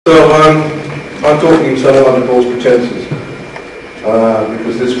So I'm talking somewhat under false pretenses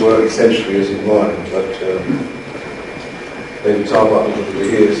because this work essentially is in mind, but maybe Tom might be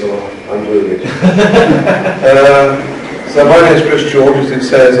here, so I'm doing it. So my name is Chris George. As it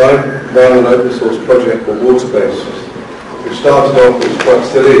says, I run an open source project called Waterbase, which started off, which quite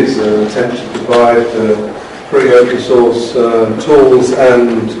still is, an attempt to provide free open source tools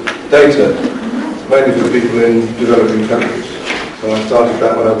and data, mainly for people in developing countries. So I started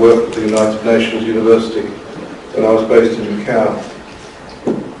that when I worked at the United Nations University when I was based in Macau.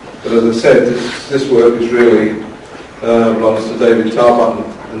 But as I said, this work is really belongs to David Tarbutton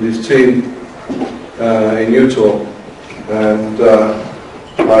and his team in Utah, and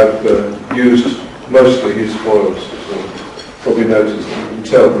I've used mostly his foils. So probably noticed, you can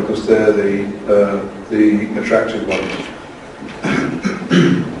tell because they're the attractive ones.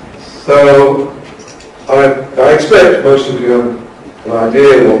 So I expect most of you have an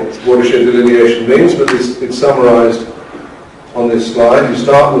idea what watershed delineation means, but it's summarised on this slide. You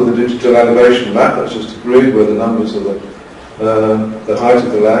start with the digital elevation map, that's just a grid where the numbers are the height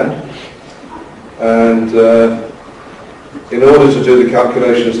of the land. And in order to do the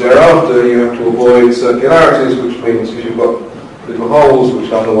calculations thereafter, you have to avoid circularities, which means if you've got little holes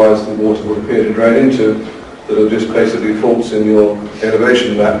which otherwise the water would appear to drain into, that are just basically faults in your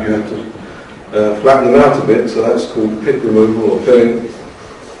elevation map, you have to flatten them out a bit, so that's called pit removal or filling.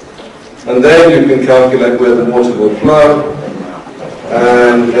 And then you can calculate where the water will flow,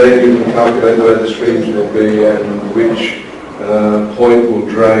 and then you can calculate where the streams will be and which point will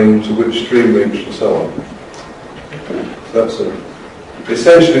drain to which stream reach and so on. So that's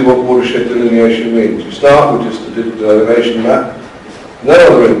essentially what watershed delineation means. You start with just a digital elevation map, no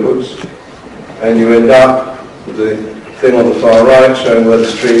other inputs, and you end up with the thing on the far right showing where the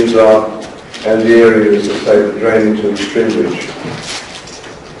streams are and the areas that say that drain into each stream reach.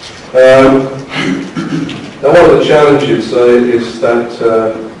 Now one of the challenges is that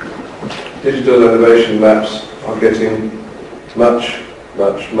digital elevation maps are getting much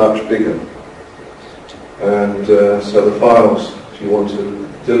bigger. And so the files, if you want to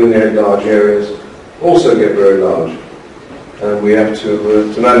delineate large areas, also get very large. And we have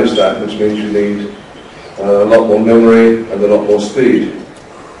to manage that, which means you need a lot more memory and a lot more speed.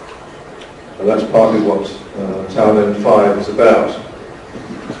 And that's partly what TauDEM V5 is about.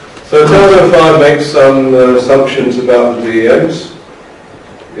 So TauDEM V5 makes some assumptions about the DEMs.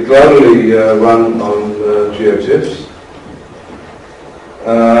 It will only run on geotips,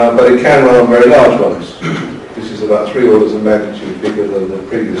 but it can run on very large ones. This is about 3 orders of magnitude bigger than the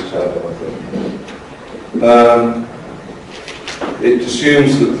previous TauDEM, I think. It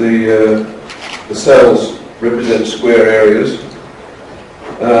assumes that the cells represent square areas,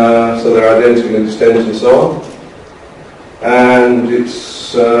 so they're identical in extent and so on. And it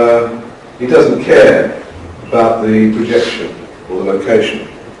doesn't care about the projection or the location.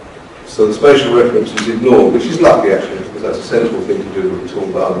 So the spatial reference is ignored, which is lucky actually, because that's a sensible thing to do with a tool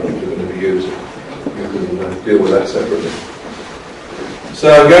that other people are going to be using. You can deal with that separately. So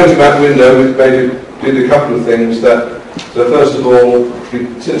going to MapWindow, we did a couple of things. So first of all,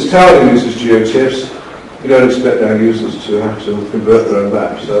 since TauDEM uses geotips, we don't expect our users to have to convert their own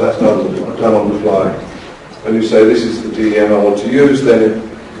maps, so that's done on the fly. When you say this is the DEM I want to use, then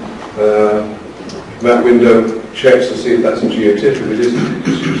MapWindow checks to see if that's a geotip. If it isn't, it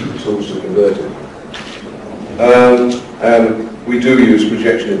just uses the tools to convert it. And we do use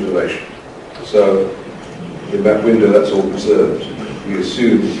projection information. So in MapWindow that's all preserved. We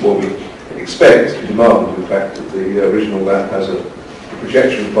assume, what we expect, demand, in fact, that the original map has a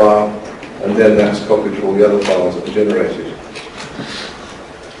projection file, and then that's copied to all the other files that are generated.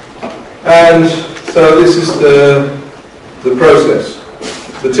 And so this is the process,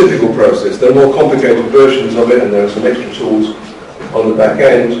 the typical process. There are more complicated versions of it, and there are some extra tools on the back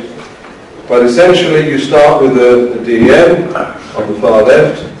end. But essentially, you start with the DEM on the far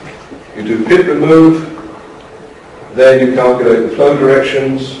left. You do pit remove. Then you calculate the flow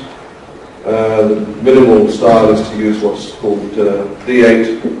directions. The minimal style is to use what's called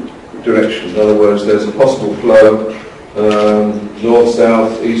D8 directions. In other words, there's a possible flow north,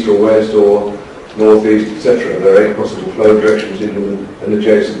 south, east or west, or northeast, etc. There are 8 possible flow directions in an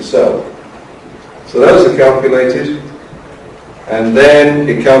adjacent cell. So those are calculated, and then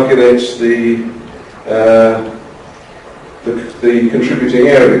it calculates the contributing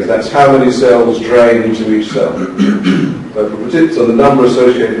areas. That's how many cells drain into each cell. So the number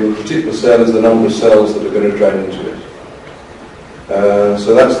associated with a particular cell is the number of cells that are going to drain into it.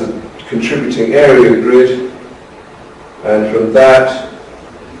 So that's the contributing area grid, and from that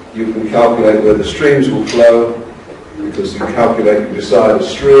you can calculate where the streams will flow, because you calculate, you decide a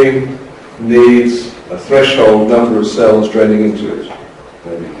stream needs a threshold number of cells draining into it,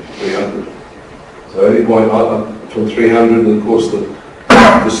 maybe 300. So any point up from 300, and of course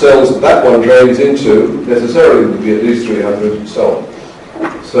the cells that one drains into necessarily would be at least 300 and so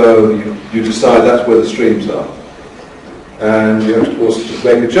on. So you decide that's where the streams are. And you have to, of course, just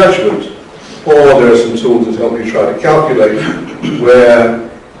make a judgment, or there are some tools that help you try to calculate where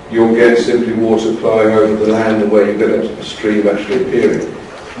you'll get simply water flowing over the land and where you get a stream actually appearing.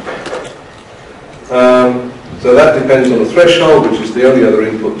 So that depends on the threshold, which is the only other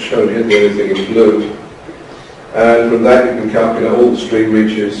input shown here, the only thing in blue. And from that you can calculate all the stream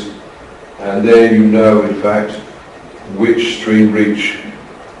reaches, and then you know, in fact, which stream reach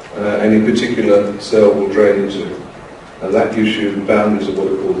any particular cell will drain into. And that gives you the boundaries of what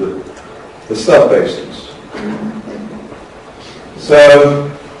are called the sub-basins. So,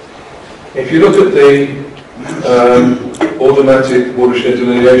 if you look at the automatic watershed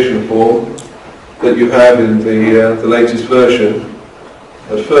delineation form that you have in the latest version,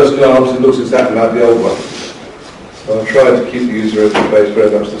 at first glance it looks exactly like the old one. So I've tried to keep the user interface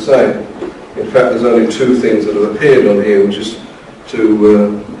very much the same. In fact, there's only two things that have appeared on here, which is two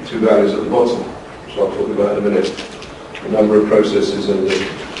values at the bottom, which I'll talk about in a minute. The number of processes and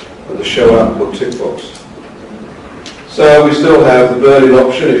the show output tick box. So we still have the burning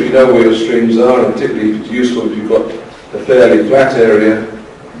option if you know where your streams are, and particularly if it's useful if you've got a fairly flat area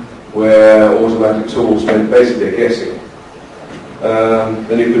where automatic tools make basically a guessing.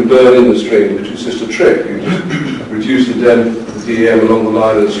 Then you can burn in the stream, which is just a trick. You just reduce the DM along the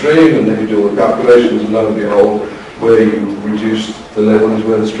line of the stream, and then you do all the calculations, and lo and behold, where you reduce the level is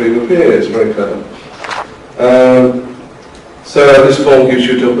where the stream appears. Very clever. So this form gives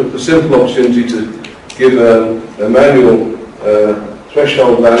you the simple opportunity to give a manual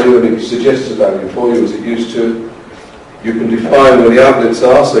threshold value, and it suggests a value for you as it used to. You can define where the outlets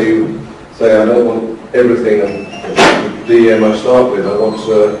are, so you say, I don't want everything DM I start with, I want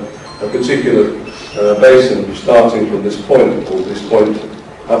a particular basin starting from this point, or this point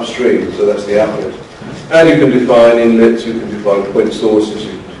upstream, so that's the outlet. And you can define inlets, you can define point sources,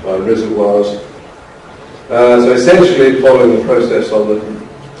 you can define reservoirs. So essentially, following the process on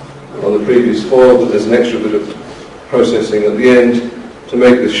the previous form, but there's an extra bit of processing at the end to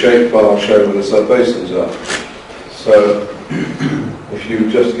make the shapefile show where the sub-basins are. So if you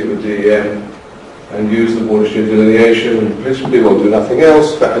just give a DEM and use the watershed delineation, and principally we'll do nothing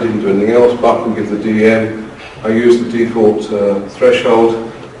else. In fact, I didn't do anything else, but we'll give the DEM. I use the default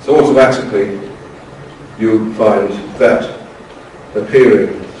threshold, so automatically you'll find that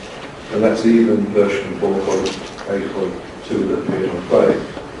appearing. And that's the even version 4.8.2 that appeared on play.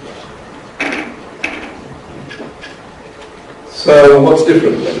 So what's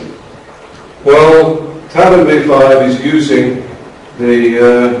different then? Well, TauDEM V5 is using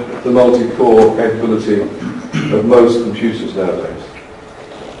the multi-core capability of most computers nowadays.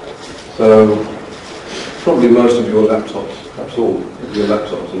 So probably most of your laptops, perhaps all of your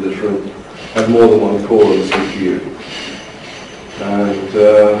laptops in this room, have more than one core on the CPU. And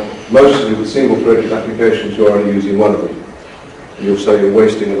mostly with single-threaded applications, you're only using one of them. And you'll say you're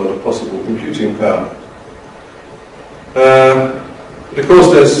wasting a lot of possible computing power. But of course,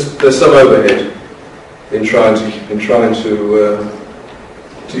 there's some overhead in trying to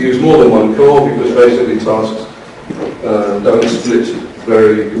use more than one core, because basically tasks don't split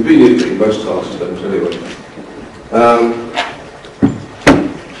very conveniently. Most tasks don't anyway.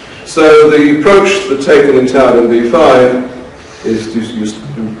 So the approach that's taken in TauDEM V5 is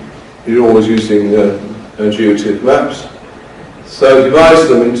you're always using geotiff maps. So divide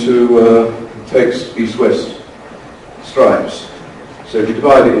them into takes east-west stripes. So if you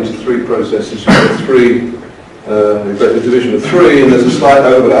divide it into three processes, you get you've got the division of three, and there's a slight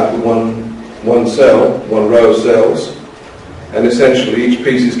overlap with one row of cells, and essentially each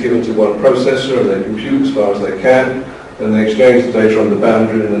piece is given to one processor, and they compute as far as they can, and they exchange the data on the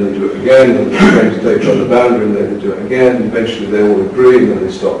boundary, and then they do it again, and they exchange the data on the boundary, and then they do it again, and eventually they all agree, and then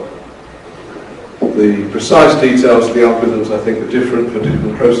they stop. The precise details of the algorithms, I think, are different for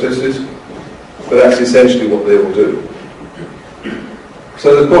different processes, but that's essentially what they will do.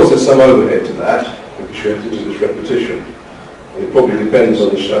 So of course there's some overhead to that, because you have to do this repetition. And it probably depends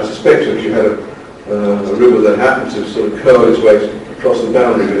on I suspect if you had a river that happened to sort of curl its way across the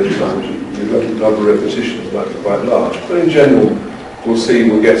boundary at a time, the number of repetitions might be quite large. But in general,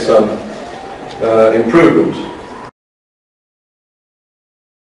 we'll get some improvement